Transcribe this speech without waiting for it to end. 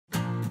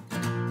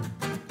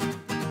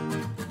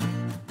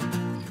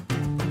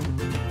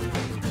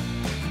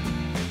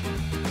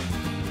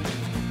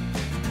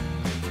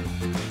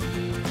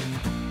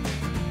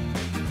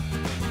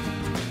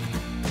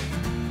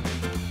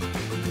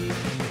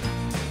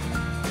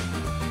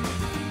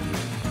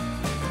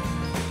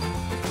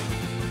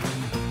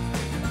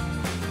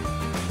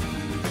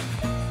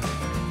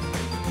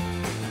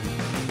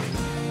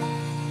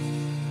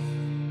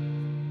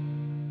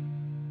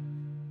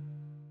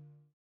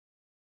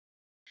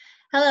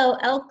Hello,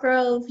 Elk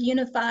Grove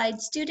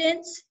Unified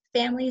students,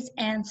 families,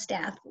 and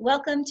staff.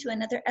 Welcome to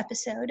another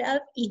episode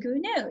of EGU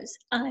News.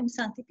 I'm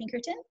Santhi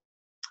Pinkerton.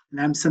 And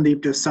I'm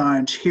Sandeep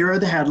Dosanjh. Here are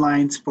the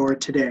headlines for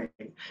today.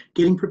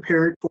 Getting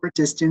prepared for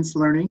distance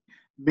learning,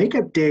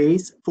 makeup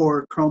days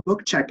for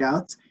Chromebook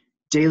checkouts,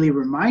 daily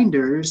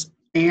reminders,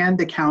 and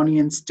the county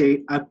and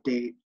state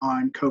update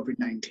on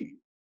COVID-19.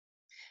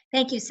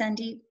 Thank you,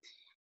 Sandeep.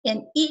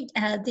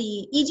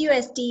 The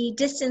EGUSD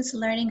distance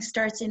learning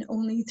starts in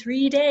only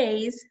 3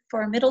 days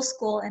for middle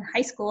school and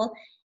high school,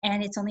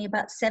 and it's only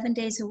about 7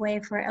 days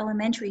away for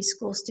elementary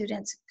school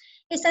students.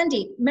 Hey,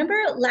 Sandeep,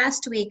 remember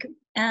last week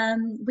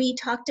we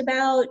talked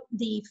about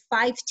the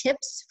 5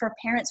 tips for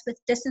parents with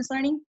distance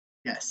learning?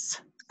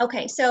 Yes.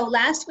 Okay, so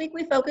last week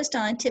we focused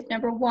on tip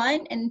number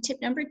 1 and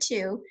tip number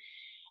 2.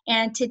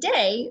 And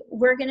today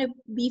we're going to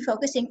be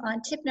focusing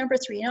on tip number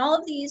 3. And all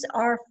of these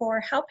are for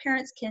how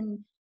parents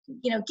can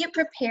get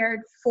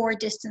prepared for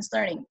distance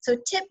learning. So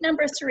tip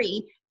number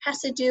 3 has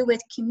to do with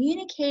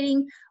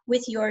communicating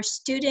with your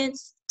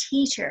student's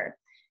teacher.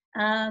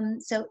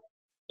 So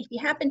if you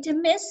happen to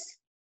miss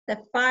the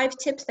 5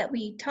 tips that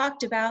we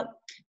talked about,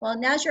 well,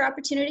 now's your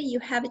opportunity.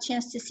 You have a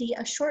chance to see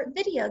a short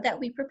video that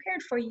we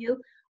prepared for you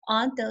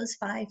on those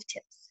 5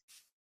 tips.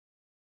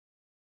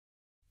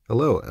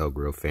 Hello, Elk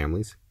Grove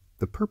families.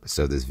 The purpose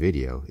of this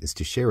video is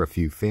to share a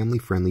few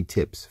family-friendly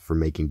tips for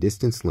making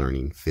distance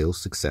learning feel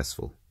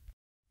successful.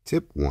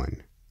 Tip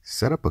 1.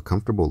 Set up a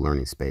comfortable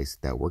learning space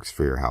that works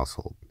for your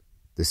household.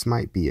 This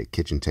might be a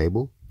kitchen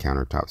table,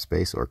 countertop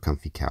space, or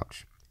comfy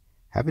couch.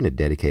 Having a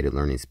dedicated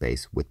learning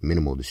space with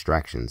minimal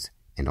distractions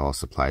and all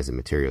supplies and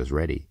materials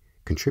ready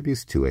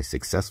contributes to a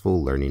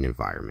successful learning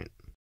environment.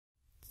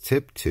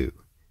 Tip 2.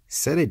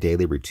 Set a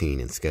daily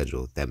routine and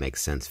schedule that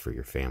makes sense for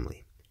your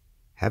family.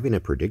 Having a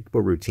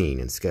predictable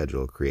routine and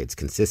schedule creates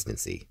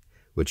consistency,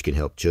 which can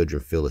help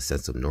children feel a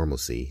sense of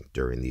normalcy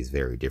during these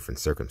very different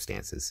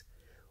circumstances.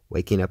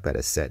 Waking up at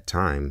a set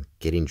time,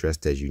 getting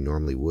dressed as you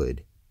normally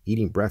would,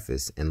 eating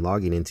breakfast, and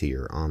logging into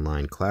your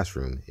online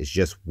classroom is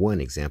just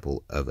one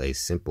example of a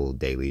simple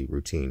daily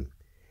routine.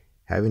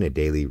 Having a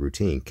daily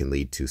routine can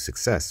lead to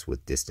success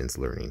with distance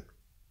learning.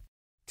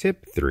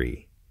 Tip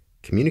 3.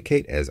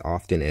 Communicate as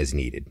often as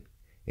needed.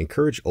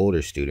 Encourage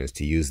older students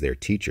to use their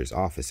teacher's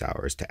office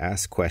hours to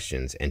ask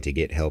questions and to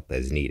get help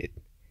as needed.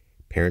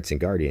 Parents and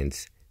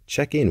guardians,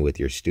 check in with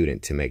your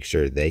student to make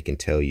sure they can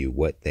tell you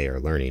what they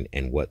are learning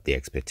and what the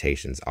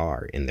expectations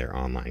are in their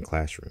online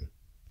classroom.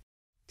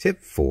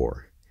 Tip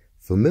 4.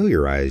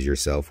 Familiarize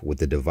yourself with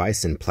the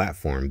device and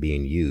platform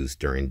being used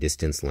during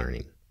distance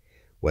learning.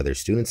 Whether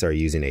students are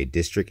using a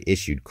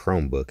district-issued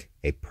Chromebook,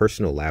 a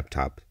personal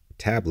laptop,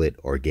 tablet,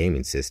 or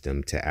gaming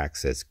system to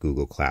access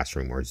Google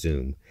Classroom or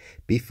Zoom,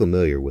 be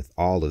familiar with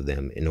all of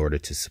them in order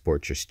to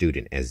support your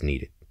student as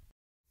needed.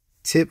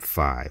 Tip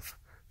 5.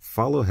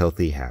 Follow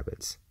healthy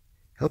habits.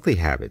 Healthy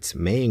habits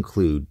may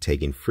include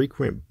taking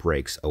frequent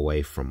breaks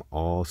away from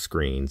all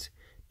screens,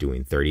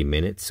 doing 30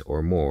 minutes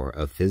or more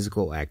of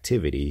physical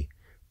activity,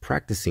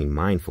 practicing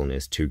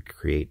mindfulness to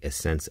create a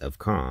sense of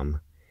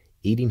calm,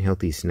 eating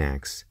healthy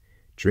snacks,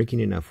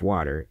 drinking enough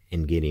water,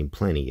 and getting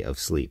plenty of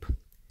sleep.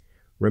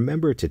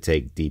 Remember to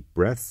take deep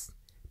breaths,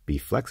 be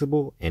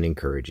flexible and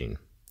encouraging.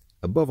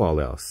 Above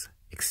all else,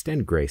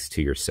 extend grace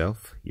to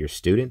yourself, your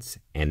students,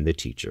 and the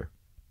teacher.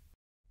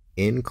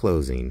 In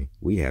closing,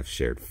 we have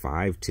shared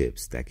 5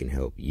 tips that can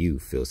help you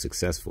feel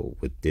successful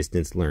with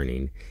distance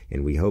learning,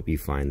 and we hope you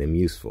find them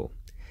useful.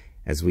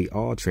 As we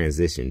all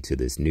transition to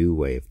this new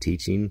way of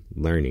teaching,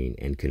 learning,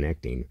 and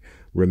connecting,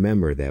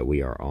 remember that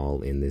we are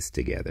all in this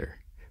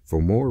together.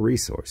 For more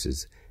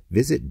resources,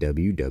 visit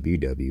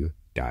www.egusd.net.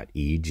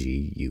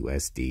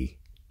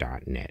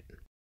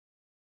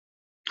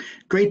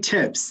 Great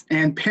tips.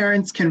 And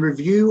parents can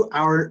review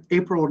our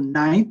April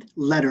 9th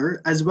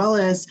letter as well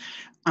as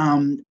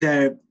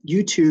the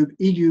YouTube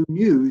EGU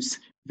News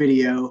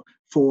video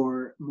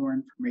for more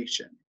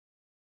information.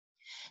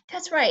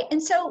 That's right.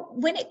 And so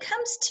when it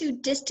comes to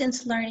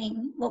distance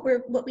learning,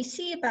 what we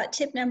see about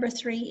tip number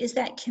 3 is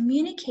that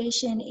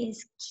communication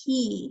is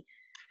key.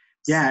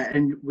 Yeah,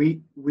 and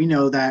we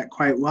know that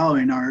quite well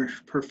in our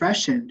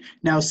profession.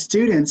 Now,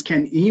 students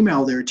can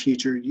email their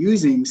teacher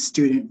using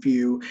Student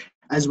View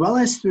as well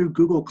as through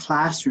Google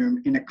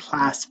Classroom in a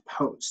class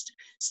post.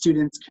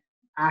 Students can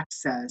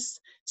access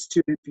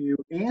Student View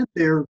and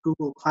their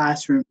Google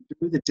Classroom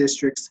through the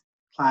district's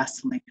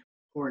ClassLink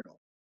portal.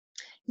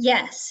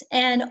 Yes,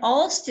 and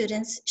all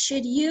students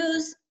should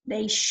use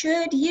their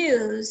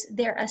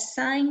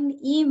assigned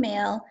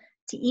email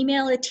to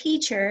email a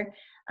teacher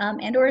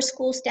and or a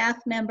school staff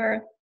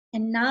member,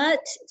 and not,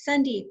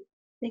 Sandeep,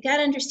 they got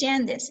to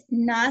understand this,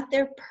 not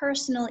their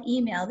personal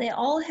email. They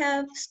all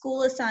have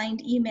school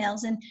assigned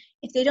emails, and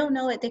if they don't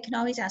know it, they can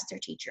always ask their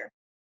teacher.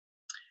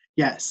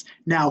 Yes.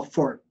 Now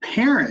for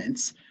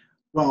parents,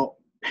 well,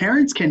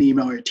 parents can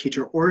email a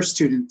teacher or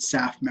student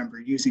staff member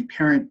using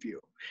Parent View.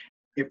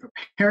 If a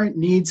parent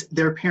needs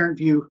their Parent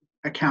View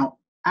account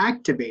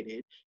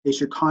activated, they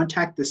should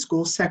contact the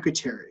school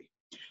secretary.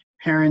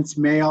 Parents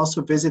may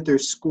also visit their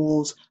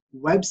school's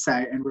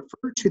website and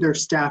refer to their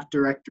staff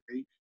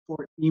directory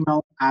for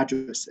email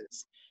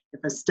addresses.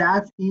 If a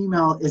staff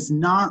email is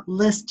not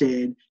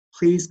listed,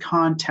 please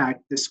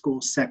contact the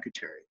school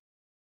secretary.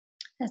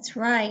 That's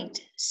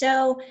right.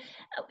 So,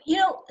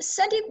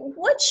 Cindy,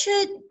 what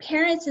should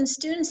parents and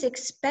students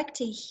expect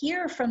to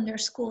hear from their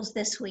schools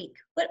this week?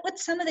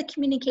 What's some of the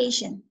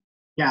communication?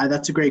 Yeah,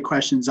 that's a great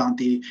question,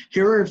 Zanti.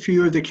 Here are a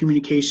few of the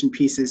communication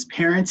pieces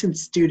parents and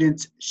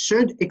students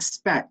should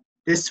expect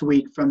this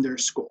week from their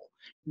school.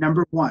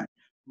 Number one,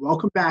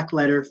 welcome back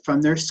letter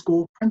from their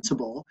school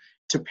principal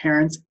to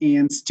parents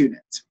and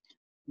students.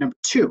 Number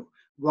two,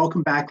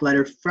 welcome back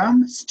letter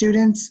from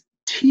students,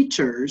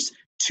 teachers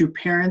to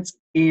parents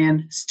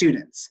and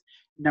students.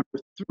 Number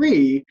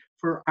three,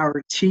 for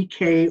our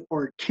TK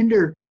or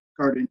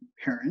kindergarten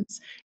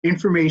parents,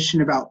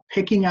 information about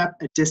picking up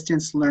a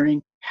distance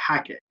learning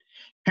packet.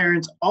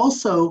 Parents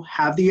also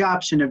have the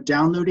option of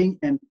downloading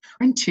and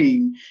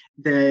printing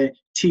the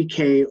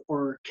TK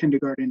or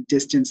kindergarten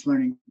distance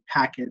learning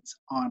packets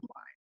online.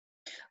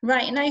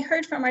 Right, and I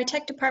heard from our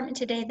tech department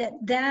today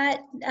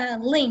that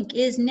link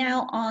is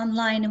now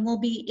online and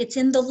it's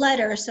in the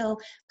letter. So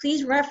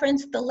please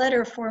reference the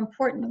letter for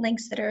important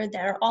links that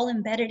are all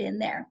embedded in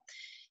there.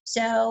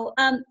 So,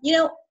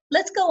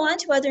 let's go on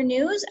to other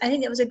news. I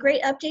think that was a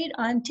great update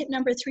on tip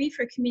number 3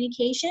 for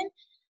communication.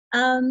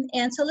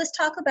 And so let's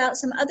talk about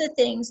some other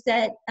things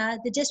that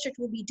the district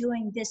will be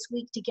doing this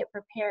week to get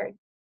prepared.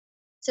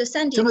 So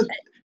Sandy.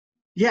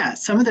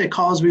 Some of the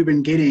calls we've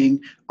been getting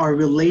are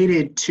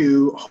related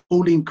to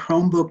holding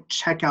Chromebook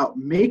checkout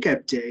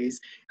makeup days,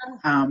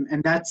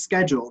 and that's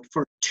scheduled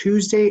for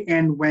Tuesday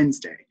and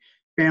Wednesday.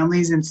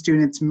 Families and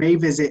students may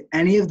visit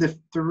any of the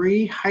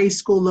 3 high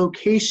school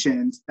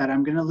locations that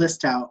I'm going to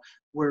list out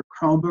where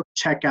Chromebook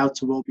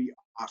checkouts will be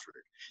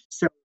offered.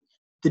 So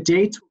the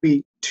dates will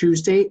be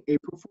Tuesday,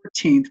 April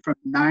 14th from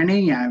 9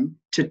 a.m.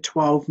 to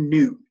 12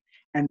 noon,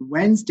 and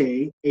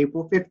Wednesday,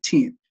 April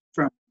 15th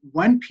from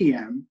 1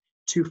 p.m.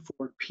 to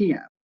 4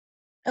 p.m.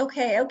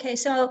 Okay,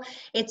 so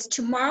it's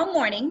tomorrow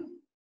morning.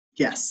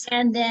 Yes.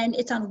 And then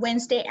it's on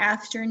Wednesday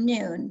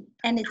afternoon,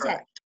 and it's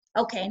Correct.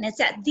 it's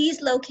at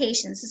these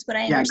locations, is what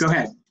I understand. Yeah, go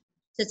ahead.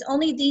 So it's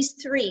only these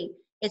 3.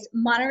 It's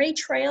Monterey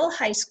Trail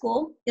High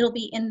School. It'll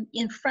be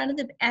in front of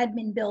the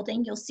admin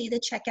building. You'll see the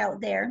checkout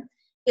there.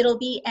 It'll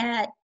be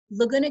at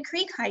Laguna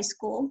Creek High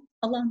School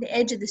along the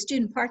edge of the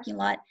student parking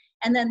lot.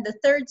 And then the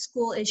 3rd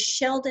school is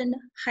Sheldon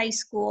High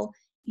School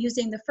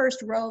using the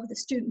first row of the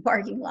student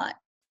parking lot.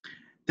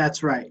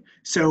 That's right.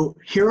 So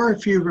here are a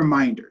few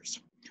reminders.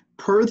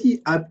 Per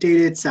the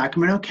updated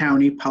Sacramento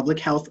County Public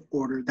Health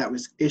Order that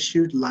was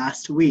issued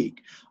last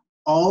week,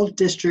 all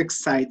district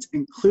sites,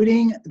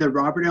 including the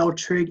Robert L.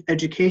 Trigg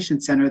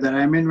Education Center that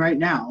I'm in right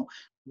now,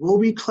 will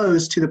be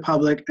closed to the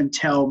public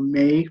until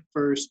May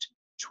 1st,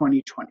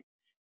 2020.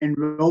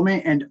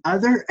 Enrollment and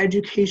other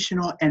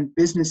educational and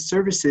business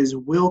services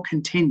will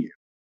continue.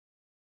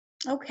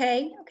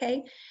 Okay.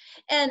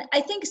 And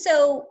I think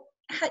so,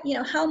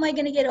 how am I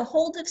going to get a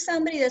hold of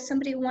somebody that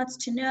somebody wants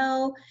to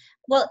know?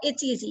 Well,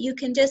 it's easy. You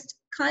can just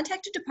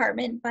contact a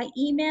department by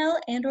email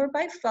and or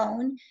by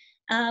phone.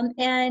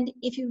 And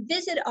if you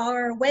visit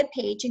our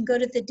webpage and go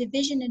to the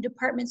division and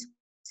departments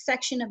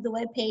section of the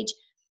webpage,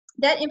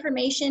 that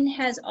information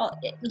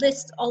it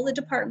lists all the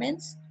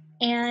departments,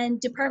 and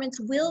departments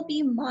will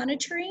be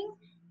monitoring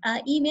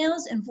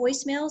emails and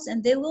voicemails,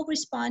 and they will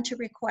respond to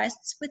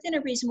requests within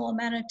a reasonable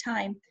amount of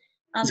time.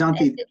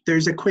 Zanti,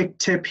 there's a quick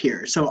tip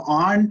here. So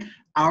on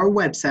our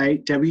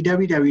website,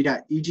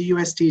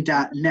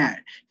 www.egusd.net,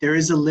 there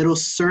is a little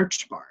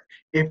search bar.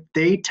 If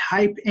they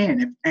type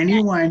in, if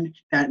anyone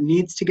that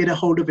needs to get a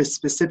hold of a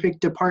specific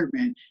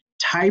department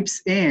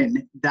types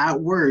in that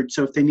word,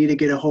 so if they need to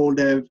get a hold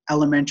of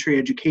elementary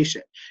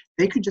education,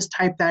 they could just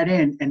type that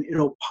in and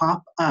it'll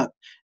pop up.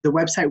 The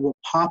website will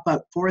pop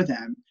up for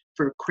them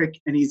for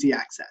quick and easy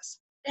access.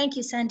 Thank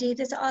you, Sandy.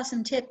 That's an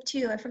awesome tip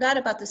too. I forgot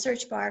about the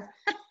search bar.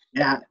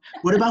 Yeah.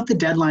 What about the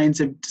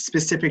deadlines of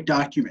specific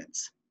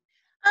documents?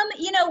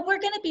 We're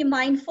going to be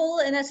mindful,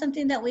 and that's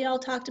something that we all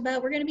talked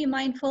about. We're going to be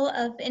mindful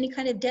of any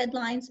kind of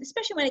deadlines,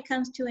 especially when it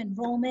comes to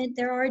enrollment.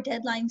 There are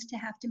deadlines to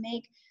have to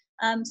make.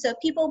 So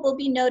people will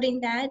be noting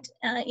that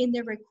in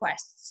their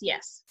requests,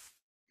 yes.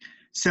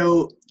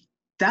 So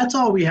that's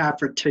all we have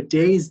for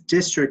today's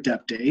district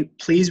update.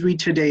 Please read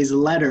today's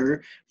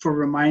letter for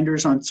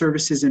reminders on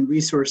services and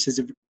resources,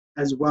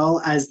 as well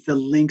as the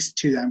links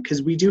to them,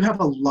 because we do have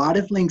a lot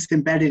of links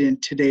embedded in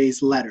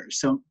today's letter.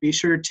 So be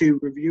sure to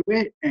review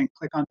it and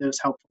click on those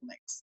helpful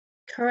links.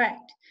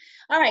 Correct.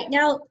 All right,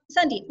 now,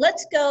 Sandy,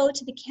 let's go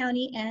to the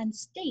county and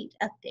state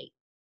update.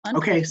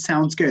 Okay,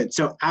 sounds good.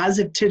 So as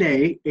of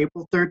today,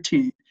 April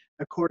 13th,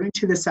 according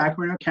to the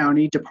Sacramento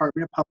County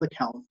Department of Public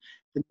Health,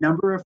 the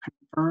number of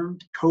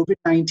confirmed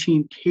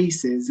COVID-19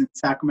 cases in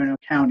Sacramento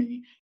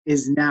County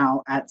is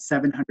now at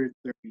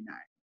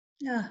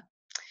 739.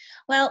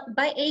 Well,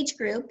 by age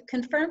group,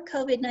 confirmed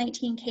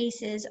COVID-19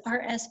 cases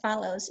are as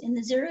follows. In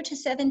the 0 to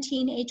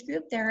 17 age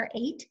group, there are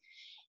 8.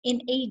 In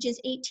ages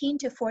 18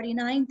 to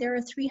 49, there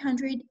are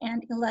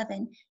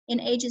 311. In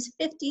ages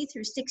 50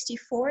 through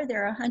 64,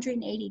 there are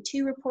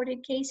 182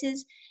 reported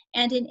cases.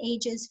 And in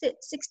ages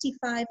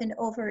 65 and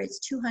over, it's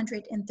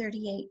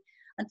 238.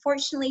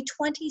 Unfortunately,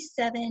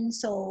 27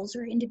 souls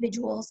or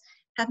individuals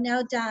have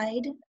now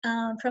died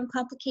from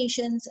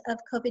complications of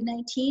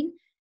COVID-19,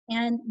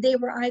 and they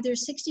were either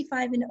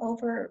 65 and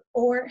over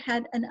or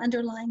had an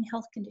underlying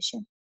health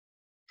condition.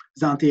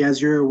 Zanthi, as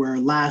you're aware,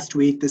 last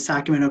week the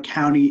Sacramento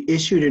County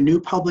issued a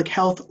new public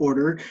health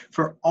order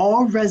for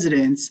all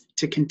residents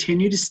to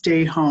continue to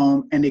stay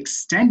home and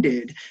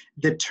extended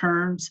the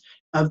terms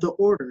of the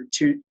order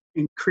to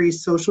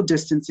increase social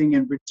distancing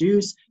and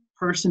reduce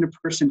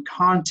person-to-person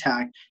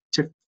contact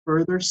to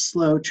further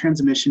slow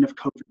transmission of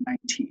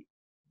COVID-19.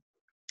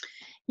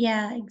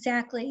 Yeah,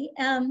 exactly.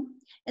 And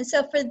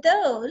so for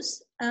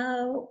those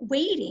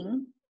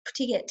waiting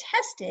to get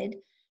tested,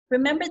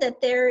 remember that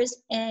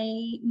there's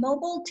a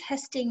mobile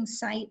testing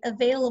site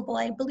available.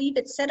 I believe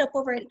it's set up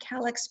over at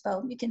Cal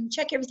Expo. You can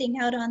check everything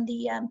out on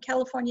the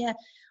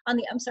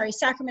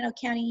Sacramento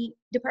County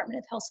Department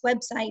of Health's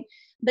website.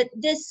 But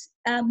this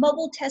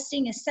mobile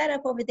testing is set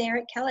up over there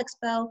at Cal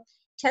Expo.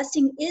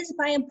 Testing is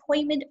by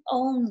appointment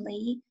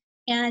only,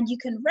 and you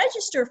can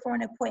register for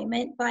an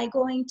appointment by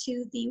going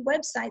to the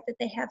website that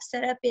they have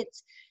set up.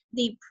 It's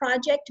the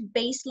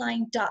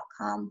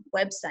projectbaseline.com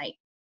website.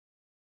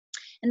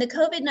 And the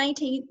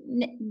COVID-19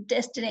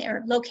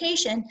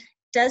 location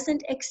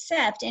doesn't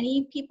accept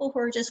any people who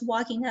are just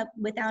walking up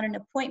without an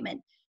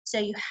appointment. So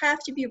you have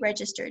to be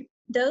registered.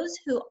 Those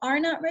who are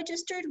not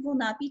registered will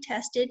not be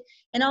tested.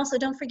 And also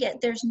don't forget,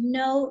 there's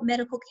no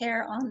medical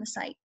care on the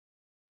site.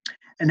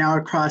 And now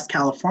across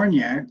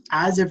California,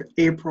 as of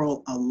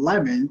April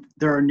 11th,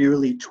 there are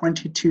nearly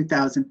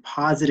 22,000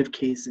 positive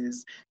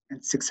cases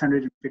and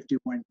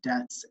 651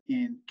 deaths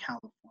in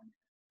California.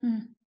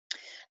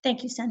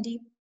 Thank you, Sandeep.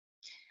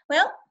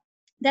 Well,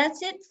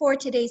 that's it for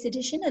today's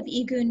edition of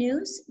EGU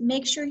News.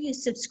 Make sure you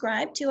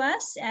subscribe to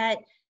us at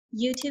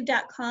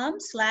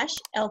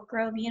youtube.com/Elk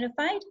Grove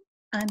Unified.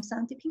 I'm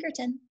Sandeep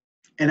Pinkerton.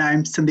 And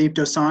I'm Sandeep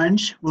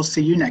Dosanjh. We'll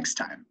see you next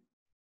time.